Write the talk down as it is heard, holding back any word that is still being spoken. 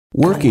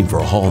Working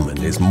for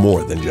Hallman is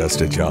more than just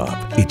a job.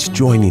 It's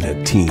joining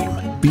a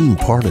team, being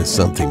part of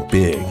something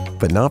big,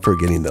 but not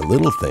forgetting the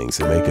little things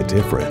that make a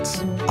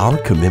difference. Our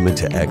commitment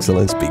to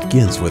excellence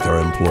begins with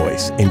our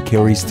employees and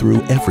carries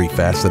through every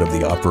facet of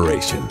the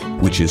operation,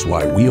 which is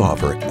why we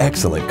offer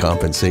excellent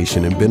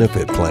compensation and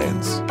benefit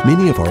plans.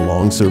 Many of our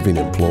long-serving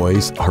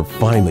employees are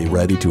finally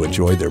ready to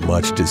enjoy their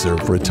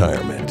much-deserved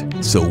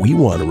retirement. So we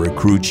want to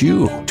recruit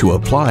you. To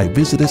apply,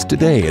 visit us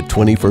today at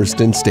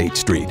 21st and State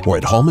Street or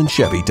at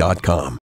hallmanchevy.com.